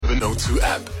N02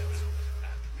 app.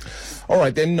 All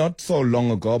right, then not so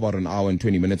long ago, about an hour and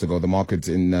 20 minutes ago, the markets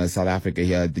in South Africa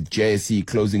here, the JSE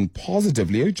closing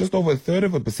positively, just over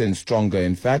 1/3% stronger,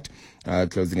 in fact,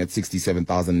 closing at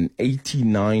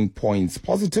 67,089 points.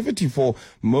 Positivity for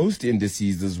most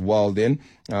indices as well then,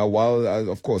 while,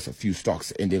 of course, a few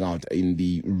stocks ending out in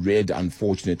the red,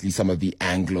 unfortunately, some of the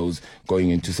Anglos going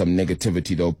into some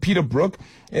negativity, though. Peter Brook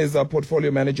is a portfolio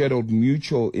manager at Old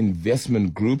Mutual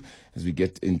Investment Group. As we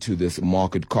get into this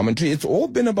market commentary, it's all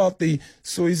been about the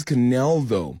Suez Canal,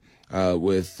 though,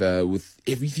 with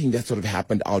everything that sort of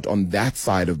happened out on that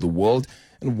side of the world.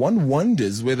 And one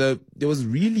wonders whether there was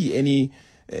really any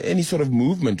sort of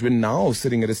movement. We're now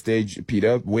sitting at a stage,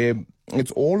 Peter, where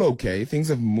it's all okay. Things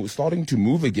are starting to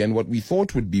move again. What we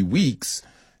thought would be weeks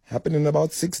happened in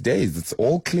about 6 days. It's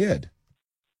all cleared.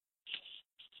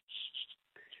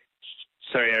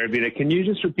 Sorry, Arabina, can you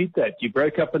just repeat that? You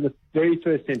broke up in the very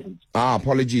first sentence.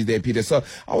 Apologies there, Peter. So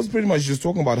I was pretty much just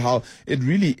talking about how it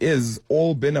really is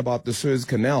all been about the Suez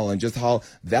Canal and just how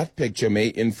that picture may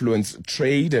influence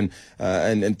trade and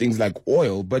things like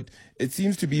oil. But it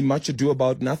seems to be much ado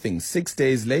about nothing. 6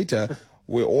 days later,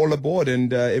 we're all aboard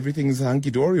and everything's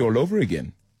hunky-dory all over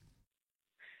again.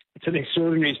 It's an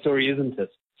extraordinary story, isn't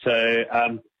it? So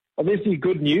obviously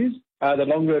good news. The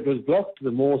longer it was blocked,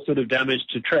 the more sort of damage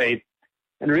to trade.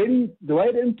 And really, the way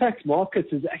it impacts markets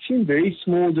is actually in very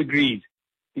small degrees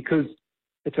because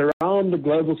it's around the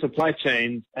global supply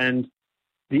chains and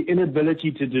the inability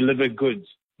to deliver goods.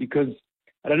 Because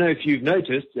I don't know if you've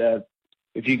noticed,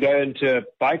 if you go into a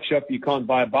bike shop, you can't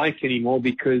buy a bike anymore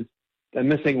because they're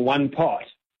missing one part.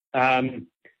 Cars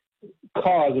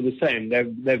are the same.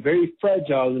 They're very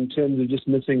fragile in terms of just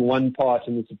missing one part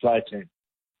in the supply chain.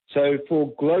 So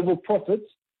for global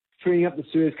profits, freeing up the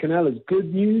Suez Canal is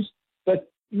good news.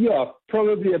 But yeah,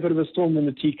 probably a bit of a storm in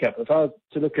the teacup. If I was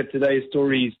to look at today's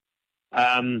stories,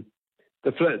 that's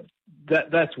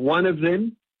one of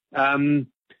them.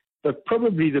 But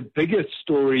probably the biggest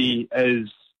story is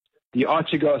the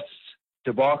Archegos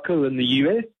debacle in the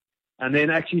US, and then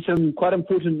actually some quite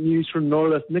important news from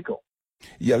Norilsk Nickel.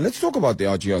 Yeah, let's talk about the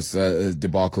Archegos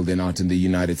debacle then out in the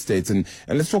United States, and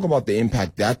let's talk about the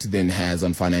impact that then has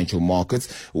on financial markets.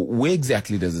 Where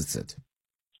exactly does it sit?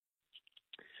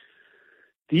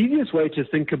 The easiest way to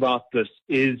think about this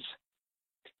is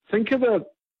think of a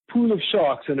pool of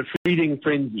sharks in a feeding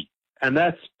frenzy, and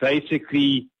that's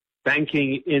basically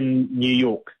banking in New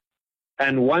York.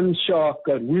 And one shark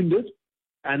got wounded,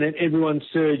 and then everyone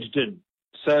surged in.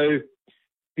 So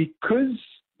because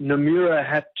Nomura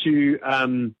had to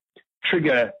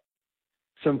trigger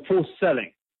some forced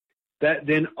selling, that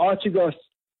then Archegos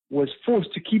was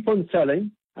forced to keep on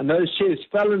selling, and those shares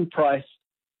fell in price,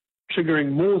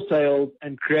 triggering more sales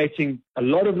and creating a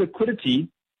lot of liquidity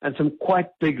and some quite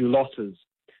big losses.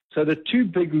 So the two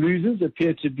big losers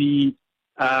appear to be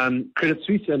Credit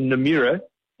Suisse and Nomura.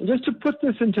 And just to put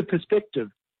this into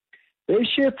perspective, their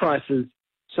share prices,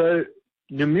 so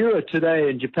Nomura today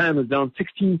in Japan is down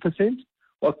 16%,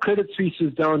 while Credit Suisse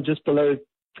is down just below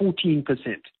 14%.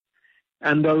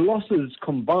 And the losses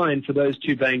combined for those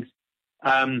two banks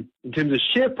in terms of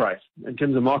share price, in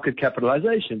terms of market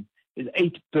capitalization, is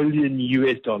 $8 billion.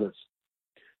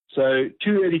 So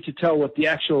too early to tell what the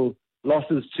actual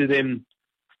losses to them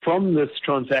from this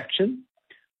transaction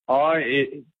are,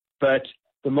 but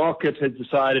the market has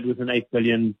decided with an $8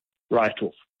 billion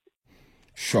write-off.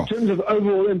 Sure. In terms of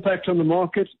overall impact on the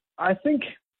market, I think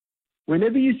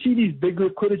whenever you see these big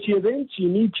liquidity events, you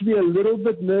need to be a little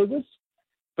bit nervous.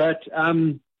 But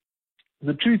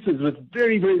the truth is, with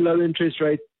very, very low interest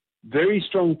rates, very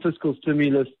strong fiscal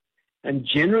stimulus, and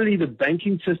generally the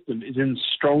banking system is in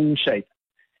strong shape.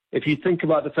 If you think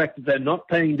about the fact that they're not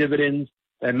paying dividends,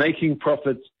 they're making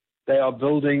profits, they are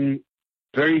building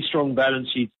very strong balance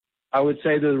sheets, I would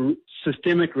say the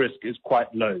systemic risk is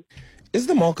quite low. Is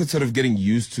the market sort of getting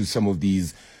used to some of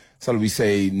these, shall we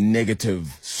say,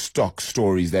 negative stock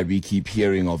stories that we keep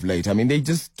hearing of late? I mean, they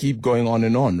just keep going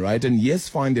on, right? And yes,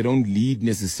 fine, they don't lead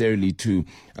necessarily to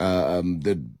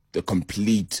the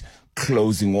complete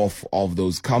closing off of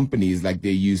those companies like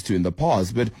they used to in the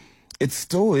past, but it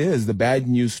still is the bad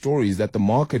news stories that the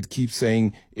market keeps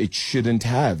saying it shouldn't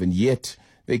have, and yet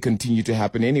they continue to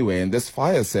happen anyway. And this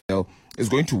fire sale is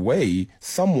going to weigh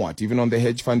somewhat even on the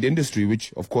hedge fund industry,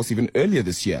 which, of course, even earlier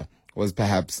this year was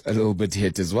perhaps a little bit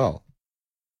hit as well.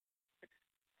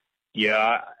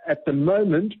 Yeah, at the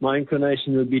moment, my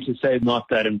inclination would be to say not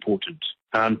that important.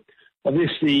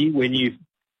 Obviously,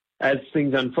 as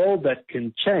things unfold, that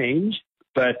can change,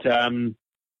 but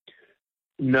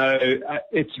no,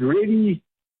 it's really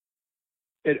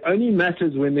it only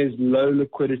matters when there's low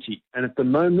liquidity. And at the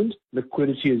moment,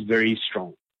 liquidity is very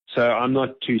strong. So I'm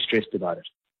not too stressed about it.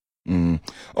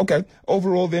 Okay.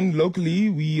 Overall, then, locally,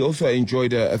 we also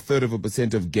enjoyed a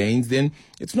 1/3% of gains. Then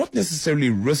it's not necessarily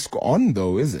risk on,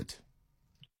 though, is it?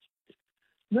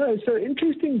 No, so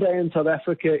interesting day in South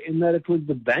Africa in that it was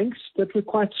the banks that were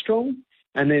quite strong,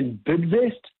 and then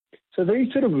Bidvest, so very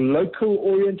sort of local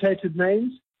orientated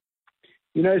names.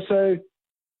 So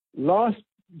last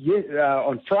year,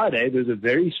 on Friday, there was a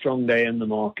very strong day in the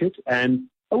market, and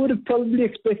I would have probably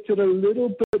expected a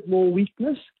little bit more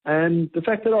weakness. And the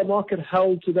fact that our market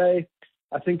held today,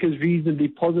 I think, is reasonably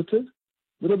positive.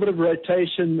 A little bit of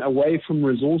rotation away from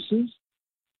resources.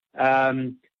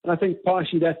 And I think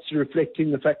partially that's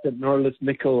reflecting the fact that Norilsk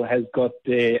Nickel has got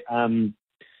they've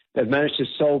managed to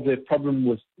solve their problem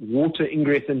with water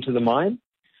ingress into the mine.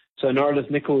 So Norilsk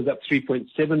Nickel is up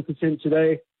 3.7%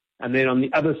 today. And then on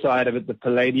the other side of it, the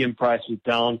palladium price was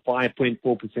down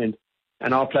 5.4%.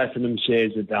 And our platinum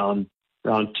shares are down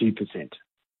around 2%.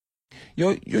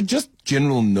 Your just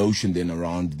general notion then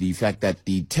around the fact that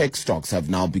the tech stocks have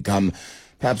now become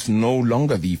perhaps no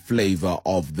longer the flavor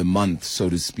of the month, so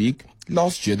to speak.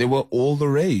 Last year, they were all the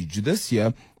rage. This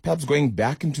year, perhaps going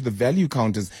back into the value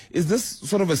counters. Is this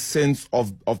sort of a sense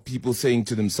of people saying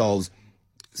to themselves,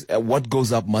 what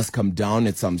goes up must come down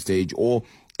at some stage? Or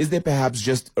is there perhaps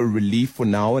just a relief for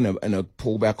now and a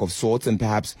pullback of sorts, and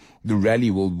perhaps the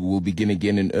rally will begin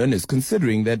again in earnest,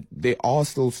 considering that there are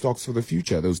still stocks for the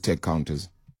future, those tech counters?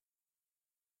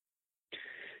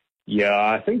 Yeah,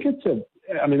 I think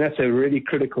that's a really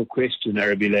critical question,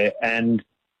 Arabile. And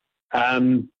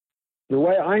the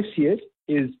way I see it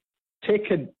is tech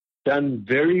had done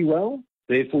very well.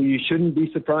 Therefore, you shouldn't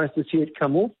be surprised to see it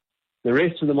come off. The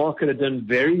rest of the market had done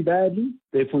very badly.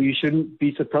 Therefore, you shouldn't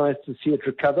be surprised to see it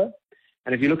recover.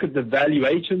 And if you look at the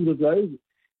valuations of those,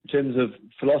 in terms of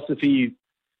philosophy,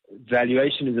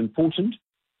 valuation is important.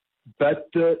 But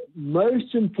the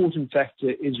most important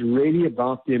factor is really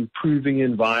about the improving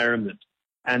environment.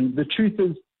 And the truth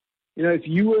is, if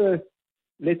you were,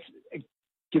 let's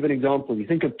give an example. You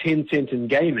think of Tencent in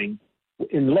gaming.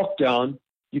 In lockdown,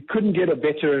 you couldn't get a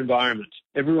better environment.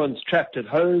 Everyone's trapped at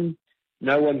home.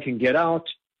 No one can get out.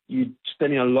 You're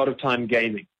spending a lot of time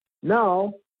gaming.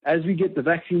 Now, as we get the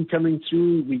vaccine coming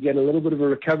through, we get a little bit of a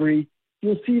recovery,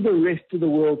 you'll see the rest of the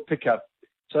world pick up.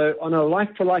 So on a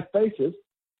like-for-like basis,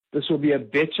 this will be a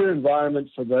better environment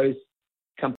for those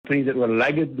companies that were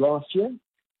laggards last year.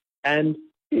 And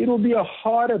it'll be a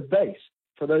harder base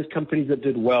for those companies that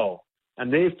did well.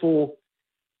 And therefore,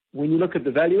 when you look at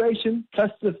the valuation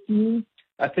plus the theme,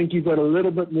 I think you've got a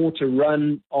little bit more to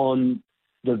run on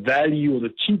the value or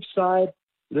the cheap side,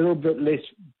 a little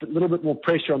bit more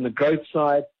pressure on the growth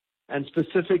side. And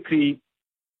specifically,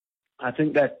 I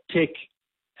think that tech,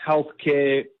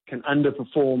 healthcare can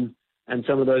underperform, and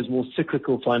some of those more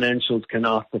cyclical financials can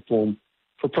outperform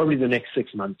for probably the next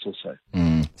 6 months or so.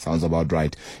 Sounds about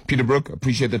right. Peter Brook,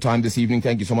 appreciate the time this evening.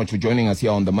 Thank you so much for joining us here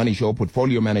on The Money Show,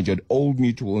 portfolio manager at Old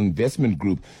Mutual Investment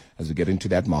Group, as we get into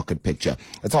that market picture.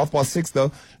 It's 6:30,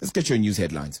 though. Let's get your news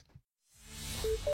headlines.